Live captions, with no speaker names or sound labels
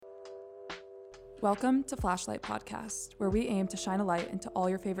Welcome to Flashlight Podcast, where we aim to shine a light into all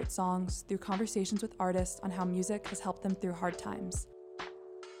your favorite songs through conversations with artists on how music has helped them through hard times.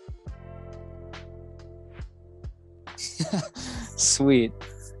 Sweet.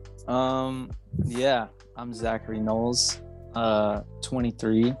 Yeah, I'm Zachary Knowles,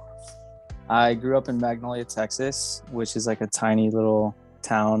 23. I grew up in Magnolia, Texas, which is like a tiny little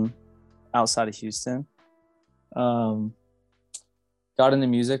town outside of Houston. Got into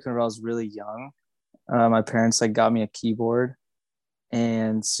music when I was really young. My parents got me a keyboard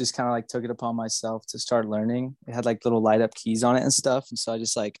and just kind of took it upon myself to start learning. It had little light up keys on it and stuff. And so I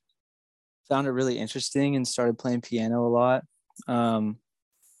just found it really interesting and started playing piano a lot. And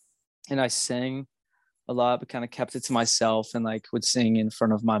I sang a lot, but kind of kept it to myself and would sing in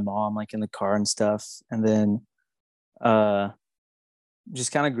front of my mom, in the car and stuff. And then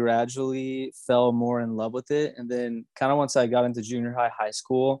just kind of gradually fell more in love with it. And then kind of once I got into junior high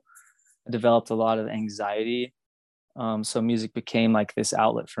school, I developed a lot of anxiety. So music became this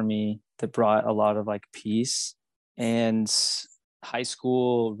outlet for me that brought a lot of peace. And high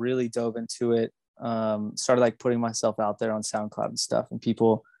school really dove into it. Started putting myself out there on SoundCloud and stuff, and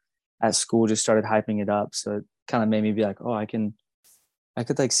people at school just started hyping it up. So it kind of made me be oh, I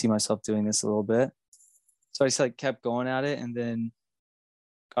could see myself doing this a little bit. So I just kept going at it, and then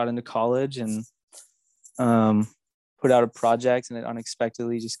got into college and put out a project, and it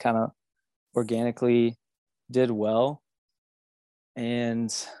unexpectedly just kind of organically did well. And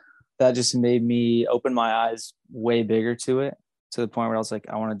that just made me open my eyes way bigger to it, to the point where I was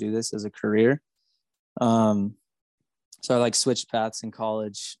I want to do this as a career. So I switched paths in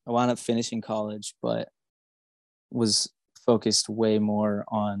college. I wound up finishing college, but was focused way more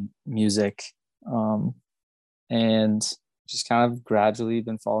on music. And just kind of gradually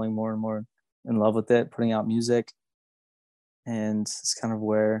been falling more and more in love with it, putting out music. And it's kind of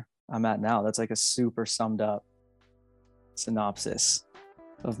where I'm at now. That's a super summed up synopsis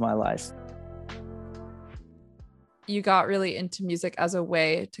of my life. You got really into music as a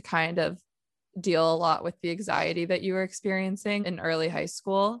way to kind of deal a lot with the anxiety that you were experiencing in early high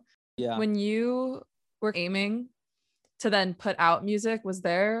school. Yeah. When you were aiming to then put out music, was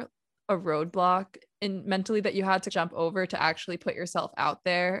there a roadblock mentally that you had to jump over to actually put yourself out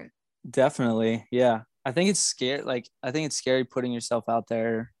there? Definitely. Yeah. I think it's scary. I think it's scary putting yourself out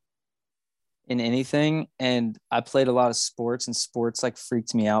there in anything. And I played a lot of sports, and sports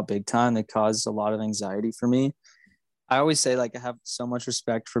freaked me out big time. They caused a lot of anxiety for me. I always say I have so much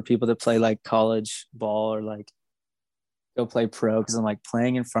respect for people that play college ball or go play pro, because I'm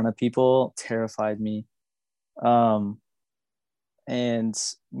playing in front of people terrified me. And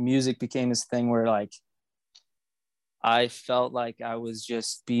music became this thing where I felt I was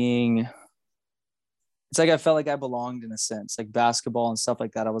just being, it's I felt I belonged in a sense, basketball and stuff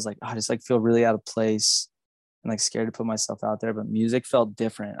like that. I was I just feel really out of place and scared to put myself out there. But music felt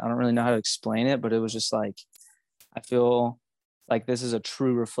different. I don't really know how to explain it, but it was just I feel this is a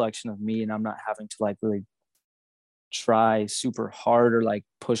true reflection of me, and I'm not having to really try super hard or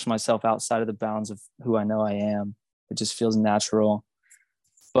push myself outside of the bounds of who I know I am. It just feels natural.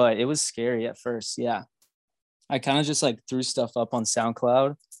 But it was scary at first. Yeah. I kind of just threw stuff up on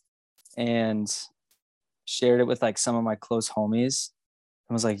SoundCloud and shared it with some of my close homies.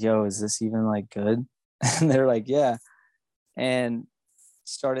 I was yo, is this even good? And they're yeah. And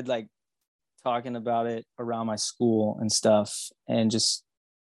started talking about it around my school and stuff, and just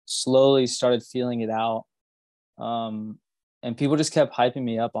slowly started feeling it out. And people just kept hyping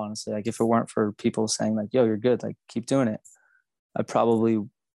me up, honestly. If it weren't for people saying yo, you're good, keep doing it, I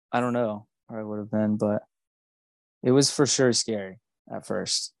don't know where I would have been. But it was for sure scary at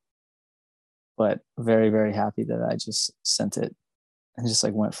first, but very, very happy that I just sent it and just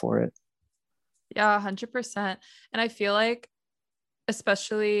went for it. Yeah, 100%. And I feel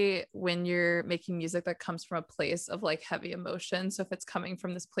especially when you're making music that comes from a place of heavy emotion. So if it's coming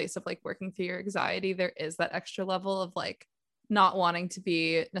from this place of working through your anxiety, there is that extra level of not wanting to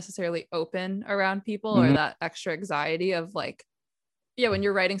be necessarily open around people, or that extra anxiety of when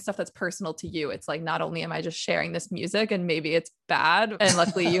you're writing stuff that's personal to you, it's not only am I just sharing this music and maybe it's bad, and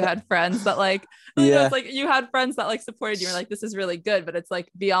luckily you had friends that yeah, it's you had friends that supported you and this is really good, but it's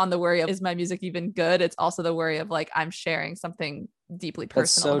beyond the worry of, is my music even good? It's also the worry of I'm sharing something deeply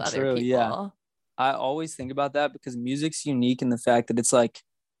personal with other people. Yeah, I always think about that, because music's unique in the fact that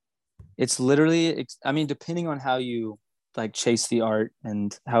it's literally, I mean, depending on how you chase the art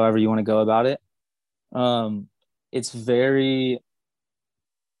and however you want to go about it, it's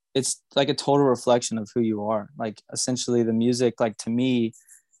a total reflection of who you are. Essentially the music, to me,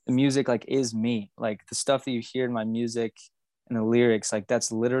 the music is me. The stuff that you hear in my music and the lyrics,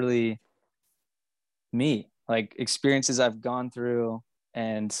 that's literally me, like experiences I've gone through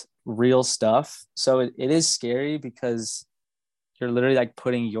and real stuff. So it is scary because you're literally like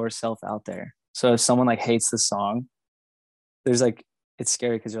putting yourself out there. So if someone like hates the song, there's like, it's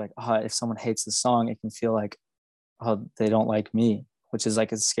scary because you're like, oh, if someone hates the song, it can feel like, oh, they don't like me, which is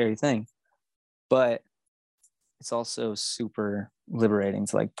like a scary thing. But it's also super liberating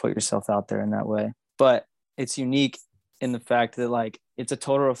to like put yourself out there in that way. But it's unique in the fact that like it's a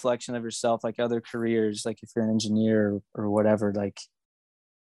total reflection of yourself, like other careers. Like if you're an engineer or whatever, like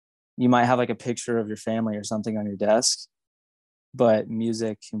you might have like a picture of your family or something on your desk, but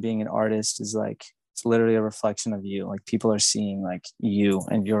music and being an artist is like, it's literally a reflection of you. Like people are seeing like you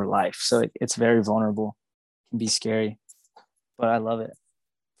and your life. So it's very vulnerable, it can be scary, but I love it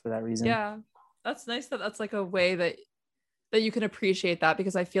for that reason. Yeah, that's nice that that's like a way that you can appreciate that,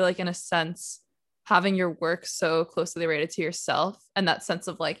 because I feel like in a sense having your work so closely related to yourself and that sense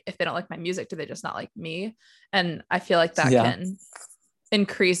of like, if they don't like my music, do they just not like me? And I feel like that Yeah. can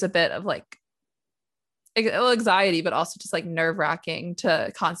increase a bit of like anxiety, but also just like nerve wracking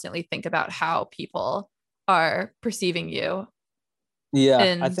to constantly think about how people are perceiving you. Yeah. I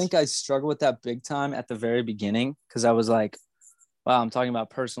And think I struggled with that big time at the very beginning because I was like, wow, I'm talking about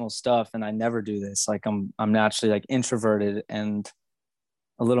personal stuff and I never do this. Like I'm naturally like introverted and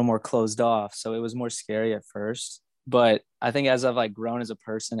a little more closed off. So it was more scary at first. But I think as I've like grown as a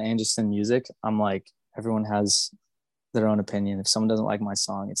person and just in music, I'm like, everyone has their own opinion. If someone doesn't like my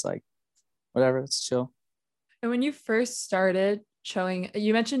song, it's like, whatever, it's chill. when you first started showing,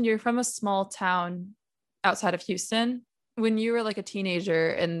 you mentioned you're from a small town outside of Houston. When you were like a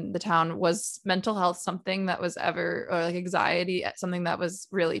teenager in the town, was mental health something that was ever, or like anxiety, something that was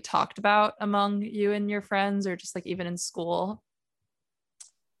really talked about among you and your friends, or just like even in school?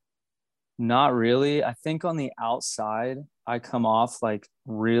 Not really. I think on the outside, I come off like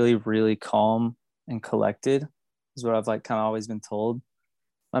really, really calm and collected, is what I've like kind of always been told.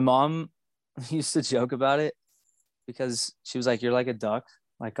 My mom used to joke about it because she was like, "You're like a duck.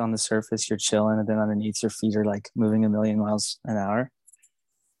 Like on the surface, you're chilling, and then underneath, your feet are like moving a million miles an hour."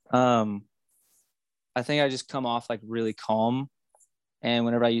 Um, I think I just come off like really calm. And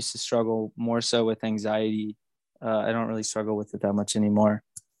whenever I used to struggle more so with anxiety, I don't really struggle with it that much anymore.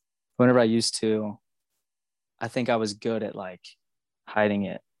 Whenever I used to, I think I was good at like hiding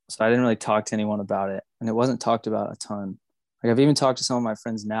it. So I didn't really talk to anyone about it. And it wasn't talked about a ton. Like I've even talked to some of my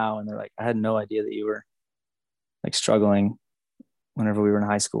friends now and they're like, I had no idea that you were like struggling whenever we were in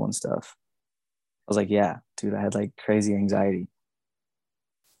high school and stuff. I was like, yeah, dude, I had like crazy anxiety.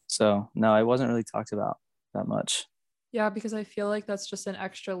 So no, it wasn't really talked about that much. Yeah, because I feel like that's just an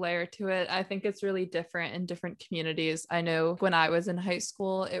extra layer to it. I think it's really different in different communities. I know when I was in high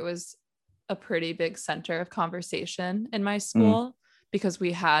school, it was a pretty big center of conversation in my Mm, school because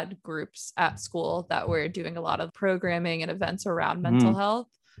we had groups at school that were doing a lot of programming and events around mental mm, health.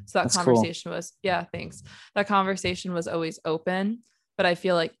 So that that's cool. conversation was, yeah, thanks. That conversation was always open. But I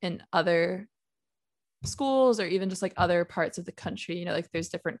feel like in other schools or even just like other parts of the country, like there's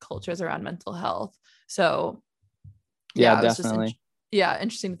different cultures around mental health. So Yeah, yeah, it was just definitely. yeah,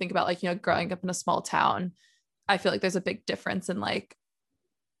 interesting to think about, like, growing up in a small town. I feel like there's a big difference in like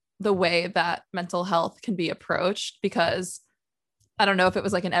the way that mental health can be approached, because I don't know if it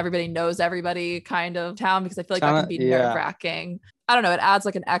was like an everybody knows everybody kind of town, because I feel like that can Kind of, be nerve yeah. wracking. I don't know, it adds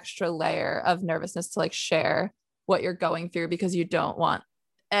like an extra layer of nervousness to like share what you're going through, because you don't want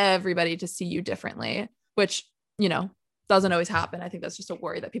everybody to see you differently, which, doesn't always happen. I think that's just a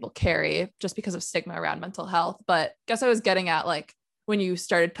worry that people carry just because of stigma around mental health. But I guess I was getting at, like, when you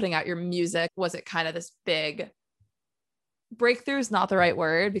started putting out your music, was it kind of this big breakthrough? Is not the right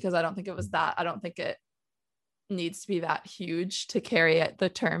word, because I don't think it was that. I don't think it needs to be that huge to carry it, the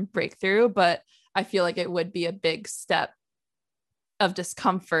term breakthrough, but I feel like it would be a big step of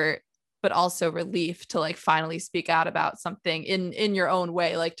discomfort, but also relief to like finally speak out about something in your own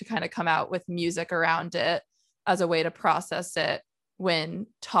way, like to kind of come out with music around it as a way to process it when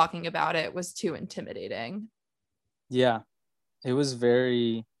talking about it was too intimidating. Yeah. It was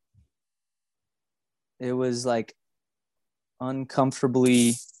very, it was like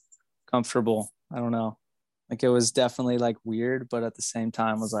uncomfortably comfortable. I don't know. Like it was definitely like weird, but at the same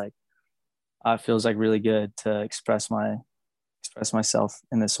time was like, it feels like really good to express myself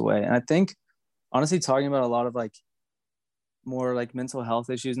in this way. And I think honestly talking about a lot of like more like mental health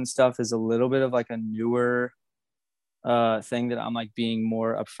issues and stuff is a little bit of like a newer thing that I'm like being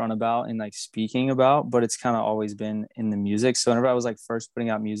more upfront about and like speaking about, but it's kind of always been in the music. So whenever I was like first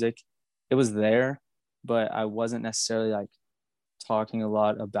putting out music, it was there, but I wasn't necessarily like talking a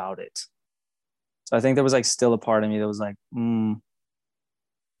lot about it. So I think there was like still a part of me that was like,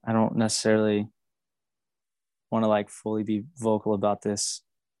 I don't necessarily want to like fully be vocal about this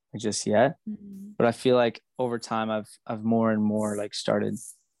just yet. Mhm. But I feel like over time I've more and more like started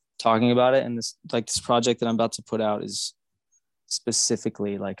talking about it. And this project that I'm about to put out is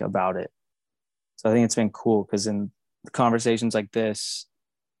specifically like about it. So I think it's been cool because in conversations like this,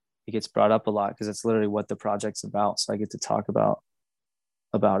 it gets brought up a lot because it's literally what the project's about. So I get to talk about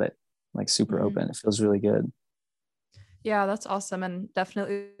it like super Mhm. open. It feels really good. Yeah, that's awesome. And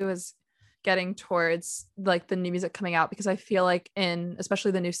definitely was getting towards like the new music coming out because I feel like in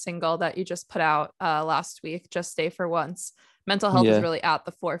especially the new single that you just put out last week, Just Stay for Once, mental health is Yeah. really at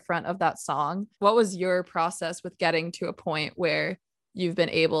the forefront of that song. What was your process with getting to a point where you've been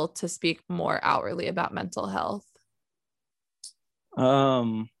able to speak more outwardly about mental health?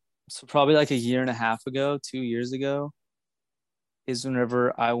 Um, so probably like a year and a half ago, 2 years ago, is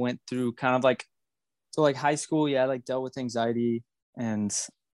whenever I went through kind of like so like high school, yeah, I like dealt with anxiety and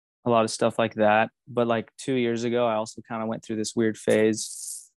a lot of stuff like that. But like 2 years ago, I also kind of went through this weird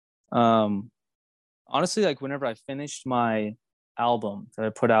phase. Um, Honestly, like whenever I finished my album that I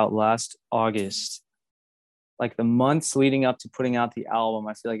put out last August, like the months leading up to putting out the album,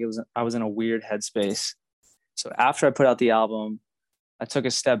 I feel like I was in a weird headspace. So after I put out the album, I took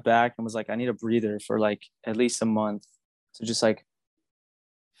a step back and was like, I need a breather for like at least a month to just like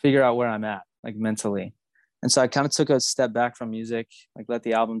figure out where I'm at, like mentally. And so I kind of took a step back from music, like let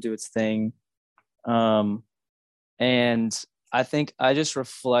the album do its thing. Um, and I think I just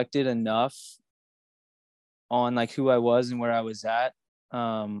reflected enough on like who I was and where I was at,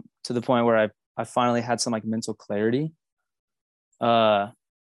 to the point where I finally had some like mental clarity. Uh,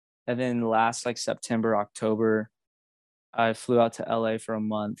 and then last like September, October, I flew out to LA for a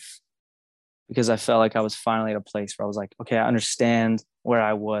month because I felt like I was finally at a place where I was like, okay, I understand where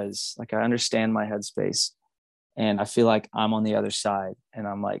I was. Like I understand my headspace and I feel like I'm on the other side and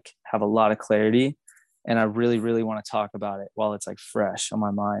I'm like have a lot of clarity and I really, really want to talk about it while it's like fresh on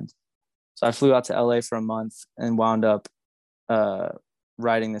my mind. So I flew out to LA for a month and wound up uh,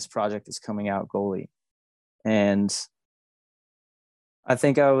 writing this project that's coming out, Goalie. And I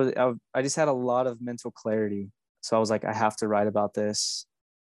think I just had a lot of mental clarity. So I was like, I have to write about this.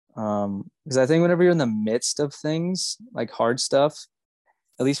 Because I think whenever you're in the midst of things like hard stuff,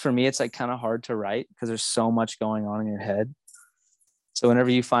 at least for me, it's like kind of hard to write because there's so much going on in your head. So whenever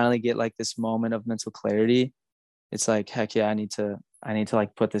you finally get like this moment of mental clarity, it's like, heck yeah, I need to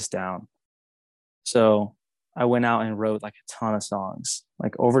like put this down. So I went out and wrote like a ton of songs,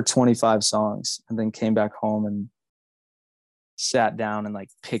 like over 25 songs, and then came back home and sat down and like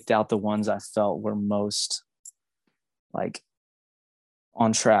picked out the ones I felt were most like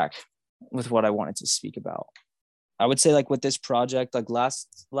on track with what I wanted to speak about. I would say like with this project, like last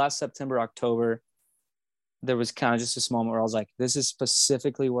September, October, there was kind of just this moment where I was like, this is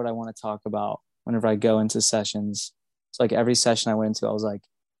specifically what I want to talk about whenever I go into sessions. So like every session I went into, I was like,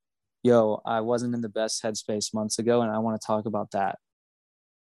 yo, I wasn't in the best headspace months ago, and I want to talk about that.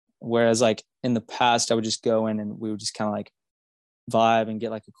 Whereas like in the past, I would just go in and we would just kind of like vibe and get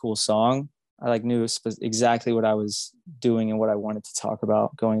like a cool song. I like knew exactly what I was doing and what I wanted to talk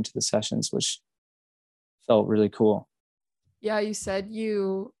about going into the sessions, which felt really cool. Yeah, you said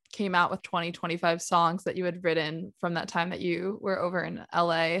you came out with 20-25 songs that you had written from that time that you were over in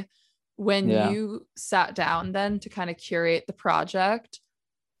LA. When Yeah. you sat down then to kind of curate the project,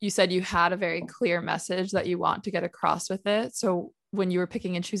 you said you had a very clear message that you want to get across with it. So when you were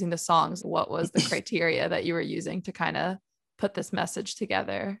picking and choosing the songs, what was the criteria that you were using to kind of put this message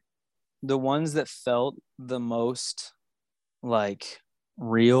together? The ones that felt the most like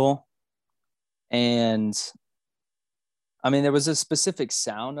real, and I mean, there was a specific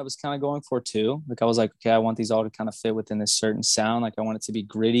sound I was kind of going for too. Like I was like, okay, I want these all to kind of fit within this certain sound. Like I want it to be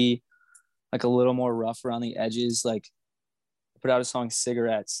gritty, like a little more rough around the edges. Like I put out a song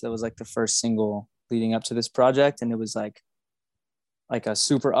Cigarettes that was like the first single leading up to this project, and it was like a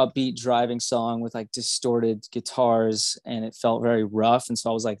super upbeat driving song with like distorted guitars, and it felt very rough. And so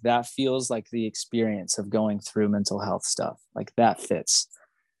I was like, that feels like the experience of going through mental health stuff. Like that fits.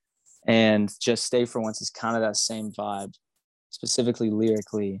 And Just Stay for Once is kind of that same vibe, specifically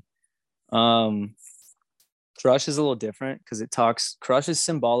lyrically. um Crush is a little different because Crush is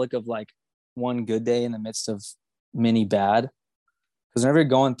symbolic of like one good day in the midst of many bad. Because whenever you're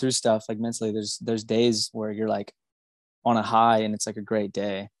going through stuff like mentally, there's days where you're like on a high and it's like a great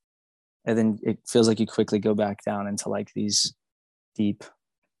day, and then it feels like you quickly go back down into like these deep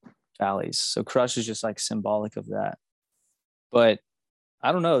valleys. So Crush is just like symbolic of that. But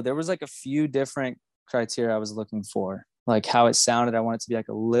I don't know, there was like a few different criteria I was looking for, like how it sounded. I want it to be like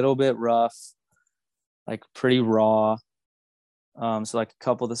a little bit rough, like pretty raw. So like a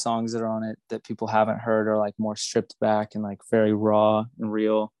couple of the songs that are on it that people haven't heard are like more stripped back and like very raw and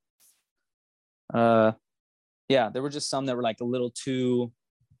real. Uh, yeah, there were just some that were like a little too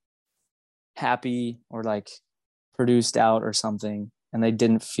happy or like produced out or something, and they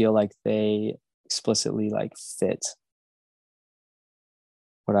didn't feel like they explicitly like fit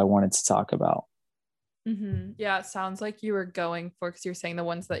what I wanted to talk about. Mm-hmm. Yeah, it sounds like you were going for, because you're saying the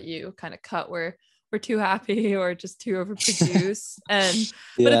ones that you kind of cut were too happy or just too overproduced. And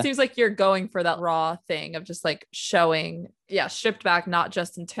but it Yeah. seems like you're going for that raw thing of just like showing, yeah, stripped back, not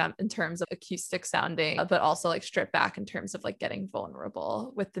just in terms of acoustic sounding, but also like stripped back in terms of like getting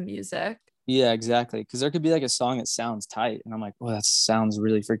vulnerable with the music. Yeah, exactly. Because there could be like a song that sounds tight, and I'm like, well, that sounds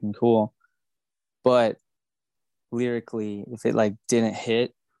really freaking cool. But lyrically, if it like didn't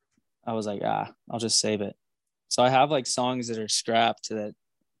hit, I was like, I'll just save it. So I have like songs that are scrapped that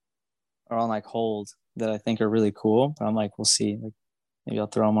are on like hold that I think are really cool. But I'm like, we'll see. Like maybe I'll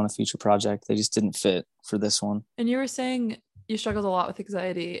throw them on a future project. They just didn't fit for this one. And you were saying you struggled a lot with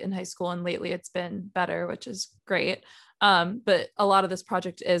anxiety in high school, and lately it's been better, which is great. But a lot of this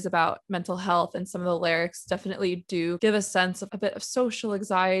project is about mental health, and some of the lyrics definitely do give a sense of a bit of social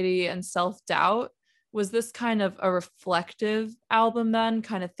anxiety and self-doubt. Was this kind of a reflective album then,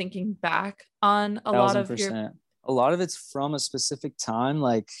 kind of thinking back on a lot Thousand of your... percent. A lot of it's from a specific time,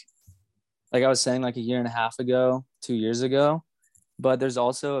 like I was saying, like a year and a half ago, 2 years ago. But there's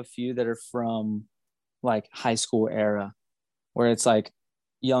also a few that are from like high school era, where it's like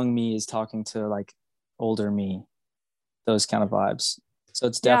young me is talking to like older me, those kind of vibes. So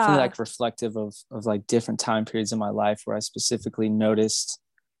it's definitely Yeah. like reflective of like different time periods in my life where I specifically noticed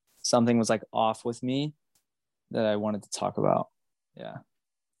something was like off with me that I wanted to talk about. Yeah.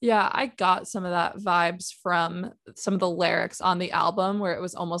 Yeah, I got some of that vibes from some of the lyrics on the album, where it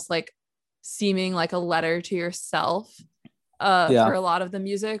was almost like seeming like a letter to yourself, Yeah. for a lot of the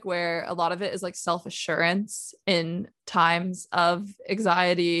music, where a lot of it is like self-assurance in times of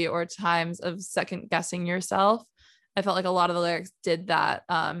anxiety or times of second guessing yourself. I felt like a lot of the lyrics did that,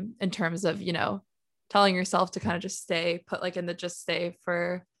 in terms of, telling yourself to kind of just stay put, like in the just stay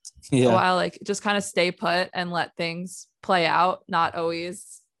for a Yeah. while, like just kind of stay put and let things play out, not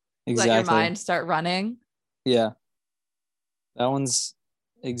always let your Exactly. mind start running. Yeah. That one's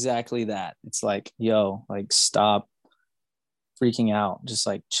exactly that. It's like, yo, like stop freaking out, just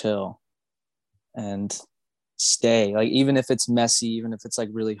like chill and stay. Like even if it's messy, even if it's like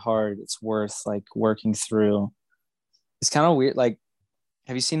really hard, it's worth like working through. It's kind of weird. Like,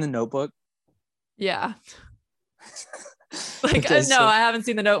 have you seen The Notebook? Yeah. Like, Okay, no, so I haven't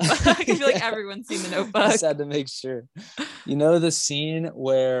seen The Notebook. I feel like yeah, everyone's seen The just Notebook. had to make sure. You know the scene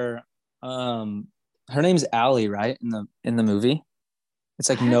where her name's Allie, right? In the movie. It's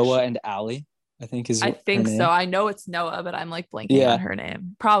like I Noah actually, and Allie, I think is I her think so. name. I know it's Noah, but I'm like blanking on Yeah. her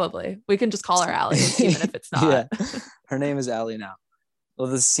name. Probably. We can just call her Allie, even if it's not. Yeah. Her name is Allie now. Well,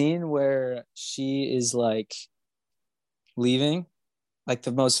 the scene where she is like leaving, like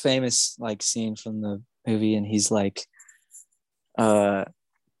the most famous like scene from the movie, and he's like, uh,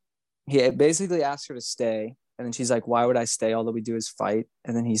 he basically asks her to stay, and then she's like, "Why would I stay? All that we do is fight."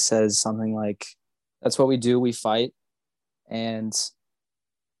 And then he says something like, "That's what we do. We fight." And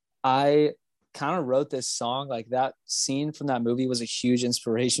I kind of wrote this song. Like that scene from that movie was a huge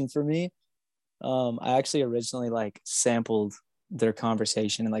inspiration for me. I actually originally like sampled their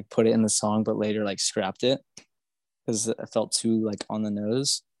conversation and like put it in the song, but later like scrapped it because I felt too like on the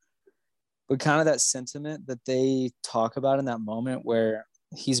nose. But kind of that sentiment that they talk about in that moment where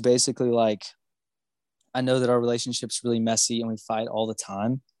he's basically like, I know that our relationship's really messy and we fight all the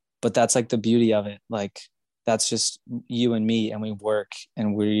time, but that's like the beauty of it. Like that's just you and me, and we work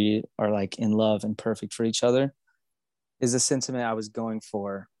and we are like in love and perfect for each other, is the sentiment I was going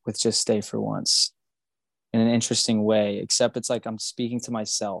for with Just Stay for Once, in an interesting way, except it's like I'm speaking to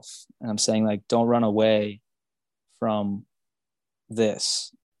myself and I'm saying like, don't run away from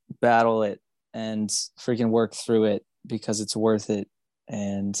this, battle it and freaking work through it because it's worth it.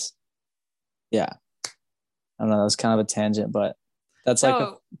 And yeah, I don't know, that was kind of a tangent, but that's like a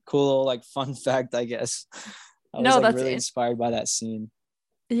No, cool little like fun fact, I guess. I was no, like that's really it. inspired by that scene.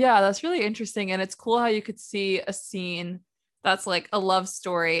 Yeah, that's really interesting. And it's cool how you could see a scene that's like a love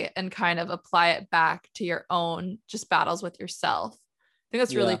story and kind of apply it back to your own just battles with yourself. I think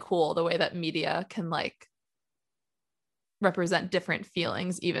that's really Yeah. cool, the way that media can like represent different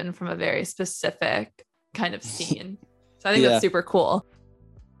feelings, even from a very specific kind of scene. So I think that's Yeah. super cool.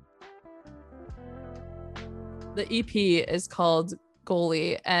 The EP is called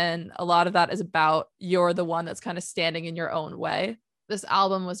Goalie, and a lot of that is about you're the one that's kind of standing in your own way. This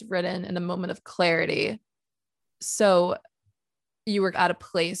album was written in a moment of clarity. So you were at a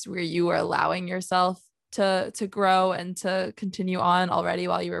place where you were allowing yourself to grow and to continue on already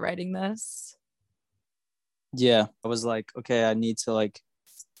while you were writing this? Yeah, I was like, okay, I need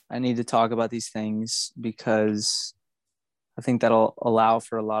to talk about these things because I think that'll allow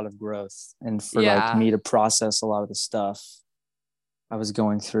for a lot of growth and for like Yeah. me to process a lot of the stuff I was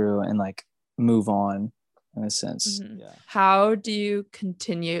going through and like move on in a sense. Mhm. Yeah. How do you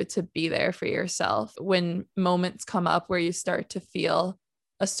continue to be there for yourself when moments come up where you start to feel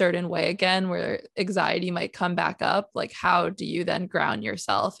a certain way again, where anxiety might come back up? Like, how do you then ground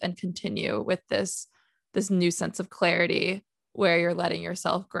yourself and continue with this new sense of clarity where you're letting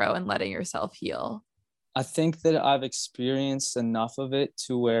yourself grow and letting yourself heal? I think that I've experienced enough of it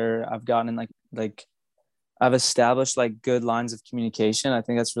to where I've gotten like I've established like good lines of communication. I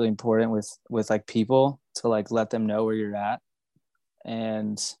think that's really important with like people to like let them know where you're at.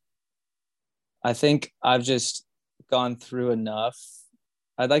 And I think I've just gone through enough.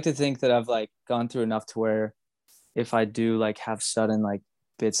 I'd like to think that I've like gone through enough to where if I do like have sudden like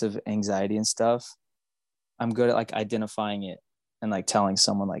bits of anxiety and stuff, I'm good at like identifying it and like telling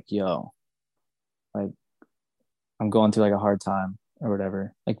someone like, yo, like I'm going through like a hard time or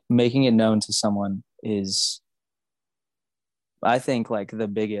whatever. Like making it known to someone is, I think, like the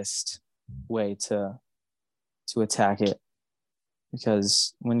biggest way to attack it,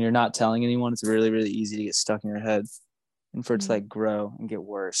 because when you're not telling anyone, it's really really easy to get stuck in your head and for it to like grow and get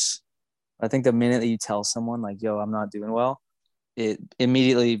worse. I think the minute that you tell someone like, yo, I'm not doing well, it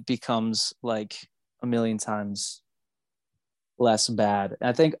immediately becomes like a million times less bad. And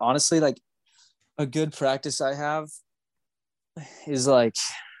I think honestly, like a good practice I have is like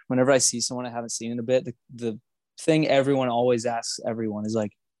whenever I see someone I haven't seen in a bit, the thing everyone always asks everyone is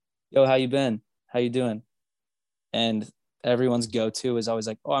like, yo, how you been? How you doing? And everyone's go-to is always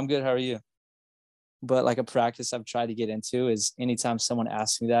like, oh, I'm good. How are you? But like a practice I've tried to get into is anytime someone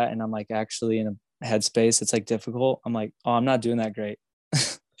asks me that and I'm like actually in a headspace it's like difficult, I'm like, oh, I'm not doing that great.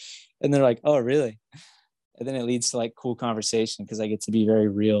 And they're like, oh, really? And then it leads to like cool conversation because I get to be very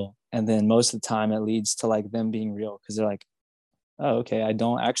real. And then most of the time it leads to like them being real because they're like, oh, okay, I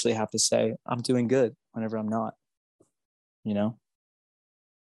don't actually have to say I'm doing good whenever I'm not, you know?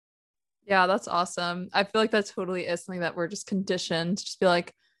 Yeah, that's awesome. I feel like that totally is something that we're just conditioned to just be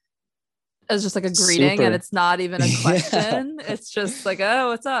like, as just like a greeting, and Super. it's not even a Yeah. question. It's just like, oh,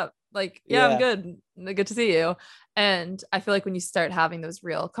 what's up? Like, yeah, I'm Yeah. good. Good to see you. And I feel like when you start having those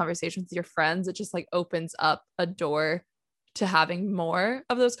real conversations with your friends, it just like opens up a door to having more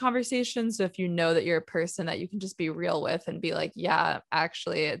of those conversations. So if you know that you're a person that you can just be real with and be like, yeah,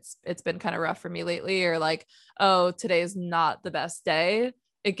 actually it's been kind of rough for me lately, or like, oh, today is not the best day,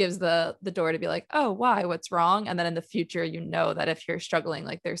 it gives the door to be like, oh, why, what's wrong? And then in the future, you know that if you're struggling,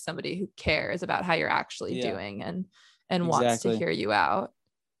 like there's somebody who cares about how you're actually Yeah, doing and wants to exactly. hear you out.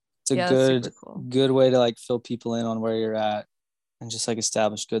 It's a Yeah, that's good super cool. good way to like fill people in on where you're at and just like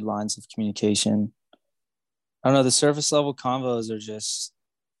establish good lines of communication. I don't know, the surface level convos are just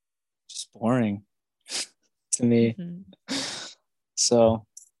boring to me. Mhm. So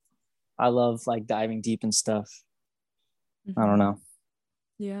I love like diving deep in stuff. I don't Mhm. know.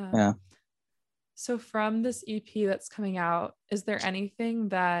 Yeah. Yeah. So from this EP that's coming out, is there anything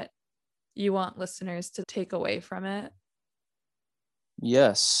that you want listeners to take away from it?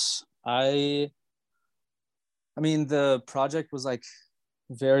 Yes. I mean the project was like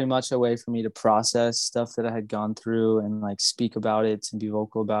very much a way for me to process stuff that I had gone through and like speak about it and be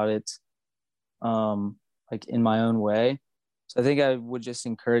vocal about it. Like in my own way. So I think I would just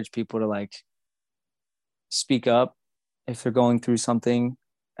encourage people to like speak up if they're going through something.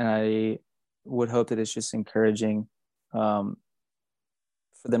 And I would hope that it's just encouraging um,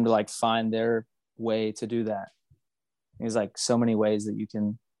 for them to like find their way to do that. There's like so many ways that you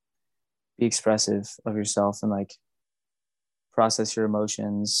can be expressive of yourself and like process your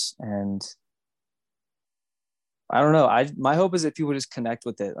emotions. And I don't know. My hope is that people just connect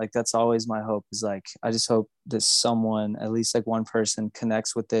with it. Like that's always my hope is like I just hope that someone, at least like one person,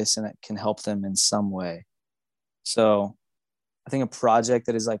 connects with this and it can help them in some way. So I think a project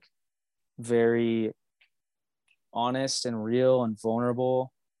that is like very honest and real and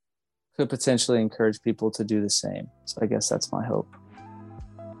vulnerable could potentially encourage people to do the same. So I guess that's my hope.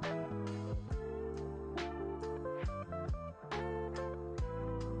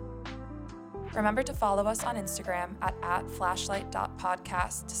 Remember to follow us on Instagram at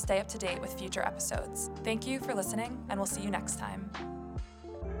flashlight.podcast to stay up to date with future episodes. Thank you for listening, and we'll see you next time.